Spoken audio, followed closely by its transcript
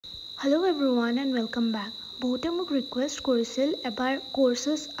Hello everyone and welcome back. বহুতে মোক request কৰিছিল এবাৰ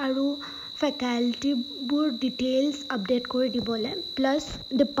কোৰ্সেছ আৰু ফেকাল্টিবোৰ ডিটেইলছ আপডেট কৰি দিবলৈ প্লাছ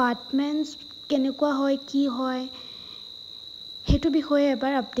ডিপাৰ্টমেণ্টছ কেনেকুৱা হয় কি হয় সেইটো বিষয়ে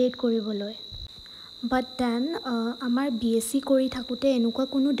এবাৰ আপডেট কৰিবলৈ বাট দেন আমাৰ বিএসসি কৰি থাকোঁতে এনেকুৱা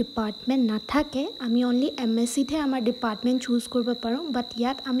কোনো ডিপাৰ্টমেণ্ট নাথাকে আমি অনলি এমএসসিতহে আমাৰ ডিপাৰ্টমেণ্ট চুজ কৰিব পাৰোঁ বাট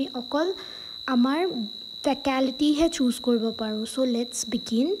ইয়াত আমি অকল আমাৰ ফেকাল্টিহে চুজ কৰিব পাৰোঁ চ' লেটছ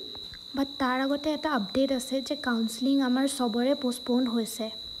বিগিন বাট তাৰ আগতে এটা আপডেট আছে যে কাউন্সেলিং আমাৰ সবৰে পোষ্টপোন হৈছে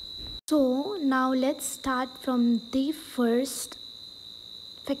চ' নাও let's start from the first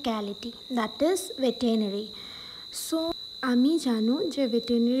ফেকালিটি that is veterinary চ' আমি জানো যে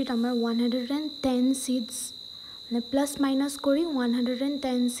ভেটেৰিনেৰীত আমাৰ 110 সিটস মানে প্লাছ মাইনাছ কৰি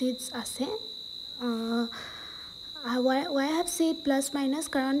 110 সিটস আছে why I have said plus minus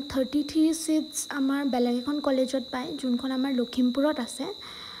কাৰণ 33 সিটস আমাৰ বেলেগ এখন কলেজত পায় যোনখন আমাৰ লখিমপুৰত আছে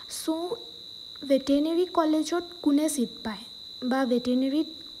চ' ভেটেৰিনেৰী কলেজত কোনে সিট পায় বা ভেটেৰিনেৰীত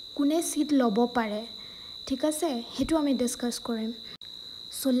কোনে সিট ল'ব পাৰে ঠিক আছে সেইটো আমি ডিসকাস কৰিম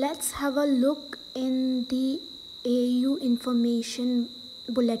চ' let's have a look in the AU information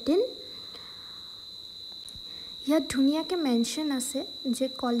bulletin ইয়াত ধুনীয়াকৈ মেনশ্যন আছে যে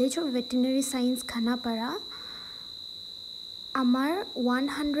college of veterinary science Khanapara আমাৰ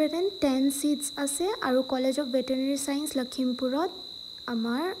 110 সিটস আছে আৰু কলেজ অফ ভেটেৰিনেৰী সায়েন্স লখিমপুৰত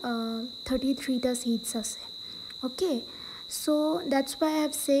আমাৰ 33 টা সিটস আছে okay so that's why I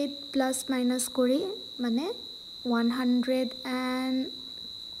have said plus minus কৰি মানে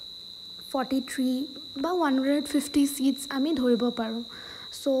 143 বা 150 সিটস আমি ধৰিব পাৰোঁ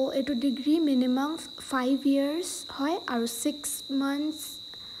সো এটো ডিগ্ৰী মিনিমাম 5 ইয়াৰ্স হয় আৰু 6 মান্থস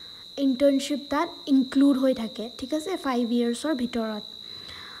ইন্টাৰ্নশিপ তাত ইনক্লুড হৈ থাকে ঠিক আছে 5 ইয়াৰ্সৰ ভিতৰত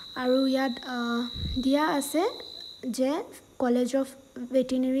আৰু ইয়াত দিয়া আছে যে college of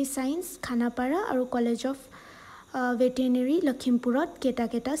veterinary science Khanapara আৰু কলেজ অফ ভেটেৰিনেৰী লখিমপুৰত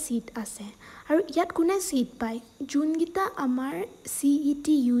কেটা সিট আছে আৰু ইয়াত কোনে সিট পায় যোনগিটা আমাৰ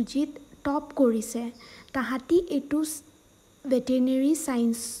সিইটি ইউজিত টপ কৰিছে তাহাঁতি এটো veterinary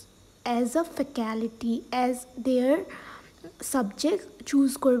science as a ফেকালিটি as there subject choose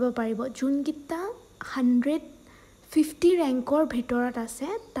কৰিব পাৰিব যোনগিটা 150 ৰেংকৰ ভিতৰত আছে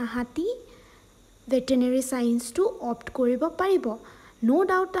তাহাঁতি ভেটেৰিনেৰী সায়েন্সটো অপ্ট কৰিব পাৰিব নো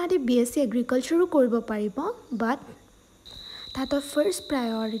ডাউট তাহাঁতি বিএসসি এগ্ৰিকালচাৰো কৰিব পাৰিব বাট তাহাঁতৰ ফাৰ্ষ্ট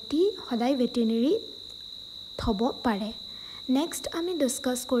প্ৰায়ৰিটি সদায় ভেটেৰিনেৰী হ'ব পাৰে নেক্সট আমি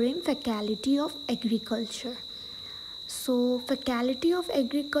ডিসকাস কৰিম ফেকালিটি of agriculture so ফেকালিটি of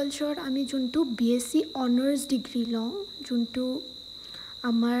agriculture আমি যোনটো বিএসসি অনাৰ্স ডিগ্ৰী লওঁ যোনটো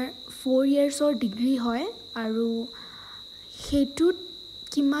আমাৰ 4 ইয়াৰ্সৰ ডিগ্ৰী হয় আৰু হেতুত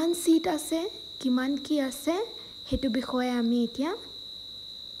কিমান সিট আছে কিমান কি আছে হেতু বিষয়ে আমি এতিয়া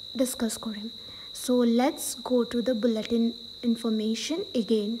ডিসকাস কৰিম so let's go to the bulletin information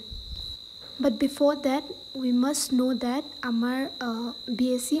again but before that we must know that আমাৰ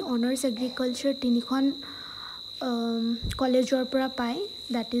বিএসসি অনাৰ্স এগ্ৰিকালচাৰ তিনিখন কলেজৰ পৰা পায়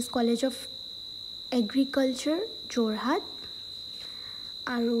that is college of agriculture Jorhat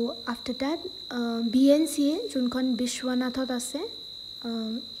আৰু after that BNCA যোনখন বিশ্বনাথত আছে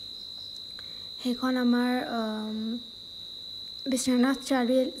সেইখন আমাৰ বিশ্বনাথ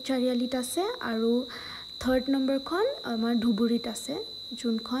চাৰিআলিত আছে আৰু থাৰ্ড নম্বৰখন আমাৰ ধুবুৰীত আছে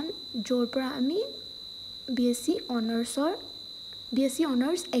যোনখন য'ৰ পৰা আমি বিএসসি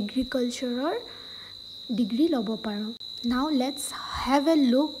অনাৰ্স এগ্ৰিকালচাৰৰ ডিগ্ৰী ল'ব পাৰোঁ now let's have a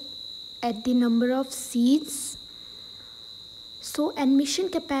look at the number of seats so admission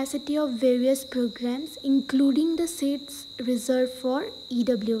capacity of various programs including the seats reserved for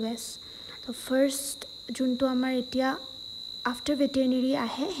EWS the first যোনটো আমাৰ এতিয়া after veterinary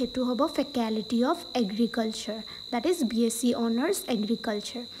আহে হেতু হ'ব faculty of agriculture that is BSc honors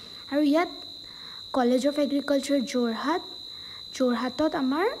agriculture আৰু ইয়াত college of agriculture যোৰহাটত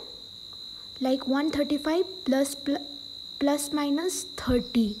আমাৰ like 135 plus minus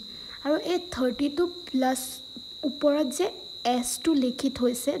 30 আৰু এই 30 to plus ওপৰত যে S to লিখিত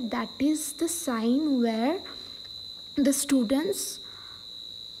হৈছে that is the sign where the students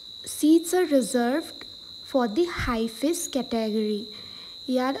seats are reserved for the high fees category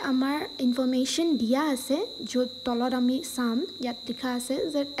ইয়াত আমাৰ ইনফৰমেশন দিয়া আছে য'ত তলত আমি চাম ইয়াত লিখা আছে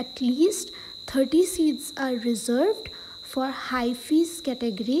that at least 30 seats are reserved for high fees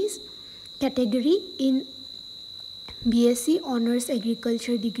category in BSc Honors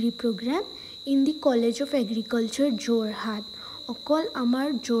Agriculture degree program in the College of Agriculture Jorhat অকল আমাৰ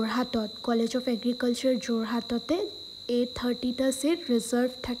যোৰহাটত College of Agriculture যোৰহাটতে এই 30 টা সিট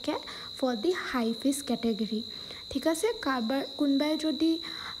ৰিজাৰ্ভ থাকে for the high fees category ঠিক আছে কাৰবাৰ কোনবাই যদি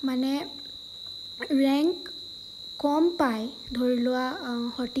মানে ৰেংক কম পায়, ধৰি লোৱা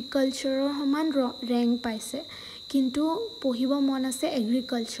হৰ্টিকালচাৰৰ সমান ৰেংক পাইছে, কিন্তু পঢ়িব মন আছে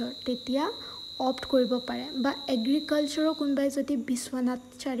এগ্ৰিকালচাৰ, তেতিয়া অপ্ট কৰিব পাৰে। বা এগ্ৰিকালচাৰৰ কোনোবাই যদি বিশ্বনাথ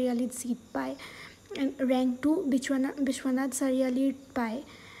চাৰিআলিত ছিট পায়, ৰেংকটো বিশ্বনাথ চাৰিআলিত পায়,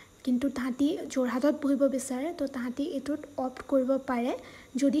 কিন্তু তাহাঁতি যোৰহাটত পঢ়িব বিচাৰে, তো তাহাঁতি এইটোত অপ্ট কৰিব পাৰে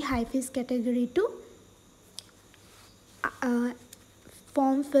যদি হাই ফিজ কেটেগৰীটো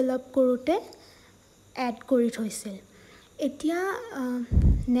ফৰ্ম ফিল আপ কৰোঁতে এড কৰি থৈছিল। এতিয়া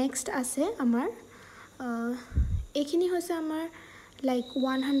নেক্সট আছে আমাৰ এইখিনি হৈছে আমাৰ লাইক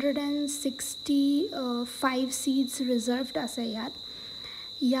 165 ছিটছ ৰিজাৰ্ভড আছে ইয়াত।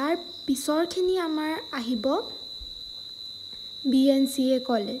 ইয়াৰ পিছৰখিনি আমাৰ আহিব BNCA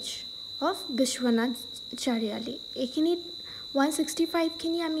college of Biswanath Chariali. এইখিনিত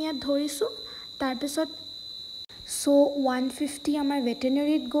 165খিনি আমি ইয়াত ধৰিছোঁ। তাৰপিছত 150 আমাৰ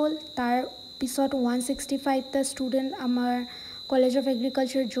ভেটেনেৰীত গ'ল, তাৰ পিছত 165টা ষ্টুডেণ্ট আমাৰ কলেজ অফ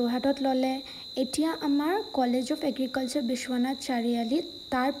এগ্ৰিকালচাৰ যোৰহাটত ল'লে। এতিয়া আমাৰ কলেজ অফ এগ্ৰিকালচাৰ বিশ্বনাথ চাৰিআলিত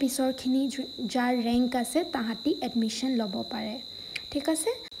তাৰ পিছৰখিনি যাৰ ৰেংক আছে তাহাঁতি এডমিশ্যন ল'ব পাৰে। ঠিক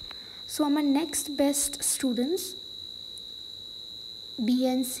আছে, আমাৰ next best students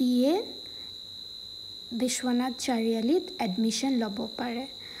BNCA Biswanath চাৰিআলিত এডমিশ্যন ল'ব পাৰে।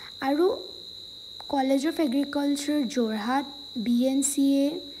 আৰু college of agriculture Jorhat, BNCA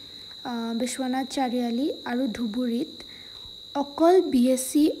Biswanath Chariali আৰু ধুবুৰীত অকল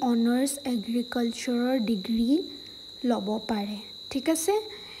BSc অনাৰ্ছ এগ্ৰিকালচাৰৰ ডিগ্ৰী ল'ব পাৰে। ঠিক আছে,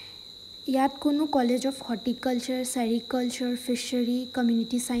 ইয়াত কোনো college of horticulture, sericulture, fishery,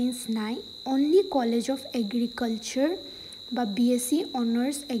 community science নাই। অনলি কলেজ অফ এগ্ৰিকালচাৰ বা BSc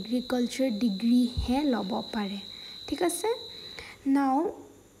অনাৰ্ছ এগ্ৰিকালচাৰ ডিগ্ৰীহে ল'ব পাৰে। ঠিক আছে, নাও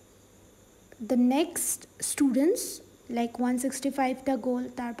the next students like 165টা গ'ল,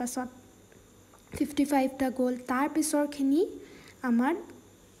 তাৰ পাছত 55টা গ'ল, তাৰ পিছৰখিনি আমাৰ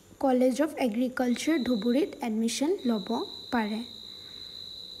কলেজ অফ এগ্ৰিকালচাৰ ধুবুৰীত এডমিশ্যন ল'ব পাৰে।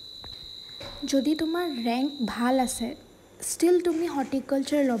 যদি তোমাৰ ৰেংক ভাল আছে, ষ্টিল তুমি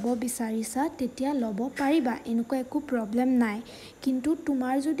হৰ্টিকালচাৰ ল'ব বিচাৰিছা, তেতিয়া ল'ব পাৰিবা, এনেকুৱা একো প্ৰব্লেম নাই। কিন্তু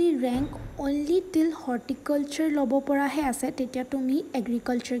তোমাৰ যদি ৰেংক অনলি টিল হৰ্টিকালচাৰ ল'ব পৰাহে আছে, তেতিয়া তুমি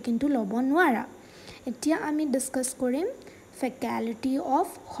এগ্ৰিকালচাৰ কিন্তু ল'ব নোৱাৰা। এতিয়া আমি ডিছকাছ কৰিম faculty of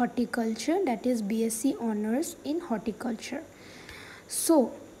horticulture, that is BSc honours in horticulture.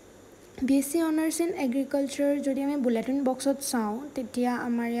 BSc honours in agriculture যদি আমি বুলেটিন বক্সত চাওঁ, তেতিয়া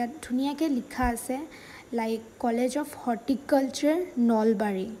আমাৰ ইয়াত ধুনীয়াকৈ লিখা আছে like college of horticulture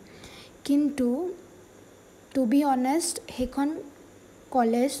Nalbari. কিন্তু টু বি অনেষ্ট, সেইখন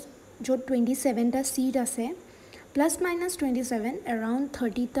কলেজ য'ত 27টা ছিট আছে, প্লাছ মাইনাছ 27, এৰাউণ্ড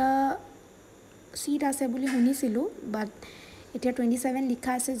 30টা ছিট আছে বুলি শুনিছিলোঁ, বাট এতিয়া 27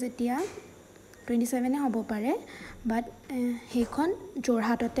 লিখা আছে যেতিয়া 27 হ'ব পাৰে, বাট সেইখন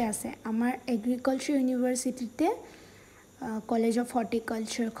যোৰহাটতে আছে। আমাৰ এগ্ৰিকালচাৰ ইউনিভাৰ্চিটিতে কলেজ অফ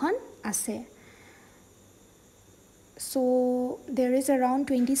হৰ্টিকালচাৰখন আছে। there is around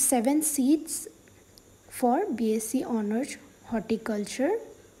 27 seats for BSc honours horticulture.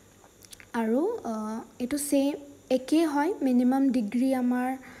 আৰু এইটো একেই হয়, মিনিমাম ডিগ্ৰী আমাৰ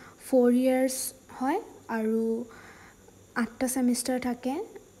 4 years হয়, আৰু 8টা ছেমিষ্টাৰ থাকে।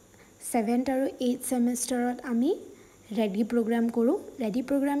 7th আৰু 8th ছেমিষ্টাৰত আমি ৰেডি প্ৰগ্ৰাম কৰোঁ। ৰেডি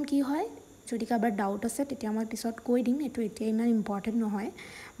প্ৰগ্ৰাম কি হয়, যদি কাৰোবাৰ ডাউট আছে তেতিয়া মই পিছত কৈ দিম, এইটো এতিয়া ইমান ইম্পৰ্টেণ্ট নহয়।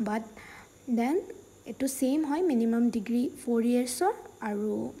 বাট দেন এইটো ছেইম হয়, মিনিমাম ডিগ্ৰী 4 yearsৰ,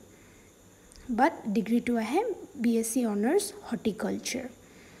 আৰু বাট ডিগ্ৰীটো আহে BSc অনাৰ্ছ হৰ্টিকালচাৰ।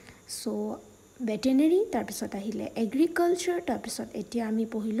 ভেটেনেৰী, তাৰপিছত আহিলে এগ্ৰিকালচাৰ, তাৰপিছত এতিয়া আমি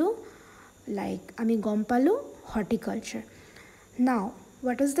পঢ়িলোঁ লাইক আমি গম পালোঁ হৰ্টিকালচাৰ। নাও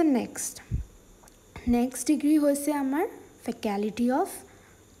what is the next degree হৈছে আমাৰ ফেকাল্টি অফ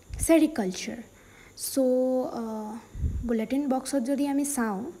চেৰিকালচাৰ। বুলেটিন বক্সত যদি আমি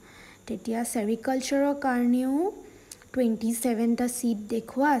চাওঁ, তেতিয়া চেৰিকালচাৰৰ কাৰণেও 27টা ছিট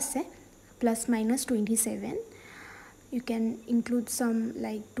দেখুওৱা আছে, plus minus 27. You can include some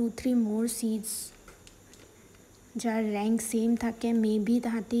like 2-3 more seats যাৰ ৰেংক ছেইম থাকে, মেবি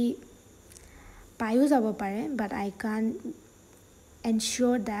তাহাঁতি পায়ো যাব পাৰে, বাট আই কান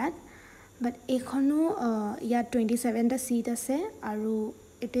এনচিয়'ৰ ডেট। বাট এইখনো ইয়াত 27টা ছিট আছে, আৰু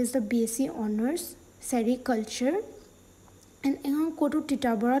it is the BSc honours sericulture. And এইখন ক'তো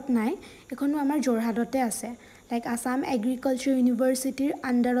তিতাবৰত নাই, এইখনো আমাৰ যোৰহাটতে আছে, লাইক আছাম এগ্ৰিকালচাৰ ইউনিভাৰ্চিটিৰ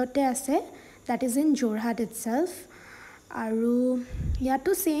আণ্ডাৰতে আছে, দেট ইজ ইন যোৰহাট ইটছেল্ফ। আৰু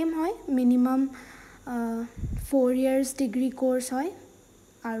ইয়াতো ছেইম হয়, মিনিমাম 4 years ডিগ্ৰী কোৰ্চ হয়,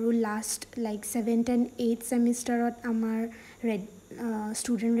 আৰু last like 7th and 8th ছেমিষ্টাৰত আমাৰ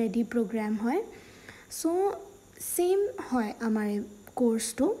student ready program hoy. So same hoy amar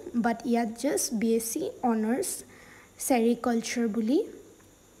course to, but yet just BSc honors Sericulture buli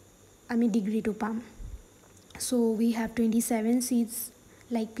ami degree to pam. So we have 27 seats,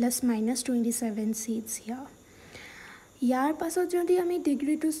 like plus minus 27 seats here. ইয়াৰ পাছত যদি আমি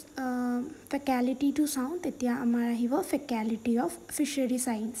ডিগ্ৰীটো ফেকালিটিটো চাওঁ তেতিয়া আমাৰ আহিব ফেকালিটি of fishery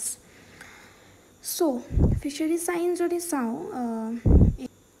science. So fishery science যদি চাওঁ,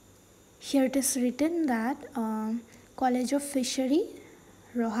 here it is written that College of Fishery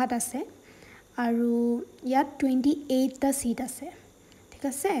ৰহাত আছে আৰু ইয়াত 28টা সিট আছে. ঠিক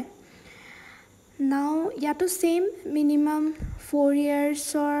আছে. নাও ইয়াতো সেম মিনিমাম 4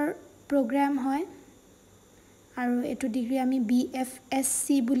 ইয়াৰ্ছৰ প্ৰগ্ৰাম হয় আৰু এটো ডিগ্ৰী আমি BFSC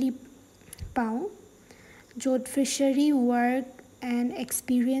বুলি পাওঁ, য'ত fishery work and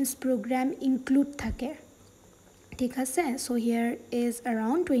experience programme include থাকে. ঠিক আছে. So here is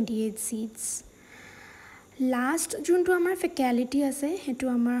around 28 seats. Last যোনটো আমাৰ ফেকালিটি আছে সেইটো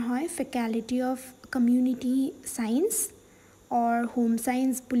আমাৰ হয় ফেকালিটি of community science or home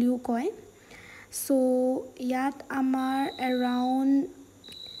science বুলিও কয়. সো ইয়াত আমাৰ around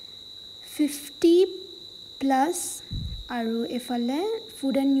 50 প্লাছ আৰু এফালে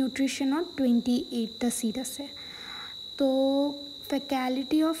ফুড এণ্ড নিউট্ৰিশ্যনত 28টা সিট আছে. তো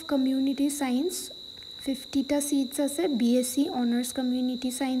ফেকালিটি অফ কমিউনিটি সায়েন্স 50টা সিটছ আছে BSc অনাৰ্ছ কমিউনিটি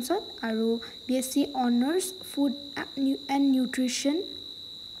সায়েন্সত আৰু BSc honours food and nutrition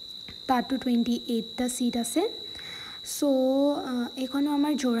তাতো 28টা সিট আছে. সো এইখনো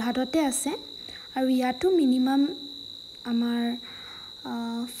আমাৰ যোৰহাটতে আছে আৰু ইয়াতো মিনিমাম আমাৰ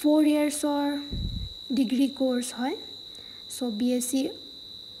 4 ইয়াৰ্ছৰ ডিগ্ৰী কোৰ্স হয়. সো BSc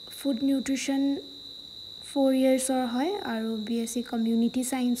ফুড নিউট্ৰিশ্যন 4 ইয়াৰ্ছৰ হয় আৰু BSc কমিউনিটি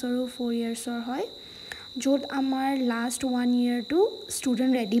সায়েন্সৰো 4 ইয়াৰ্ছৰ হয়, য'ত আমাৰ লাষ্ট 1 ইয়াৰটো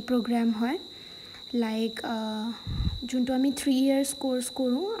ষ্টুডেণ্ট ৰেডি প্ৰগ্ৰাম হয়. লাইক যোনটো আমি 3 ইয়াৰ্ছ কোৰ্স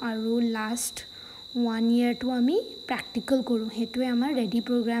কৰোঁ আৰু লাষ্ট 1 ইয়াৰটো আমি প্ৰেক্টিকেল কৰোঁ, সেইটোৱে আমাৰ ৰেডি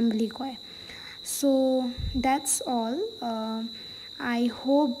প্ৰগ্ৰাম বুলি কয়. So that's all. I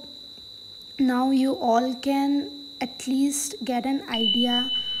hope now you all can at least get an idea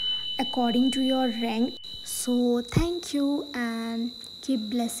according to your rank. So thank you and keep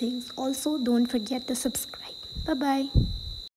blessings. Also don't forget to subscribe. Bye bye.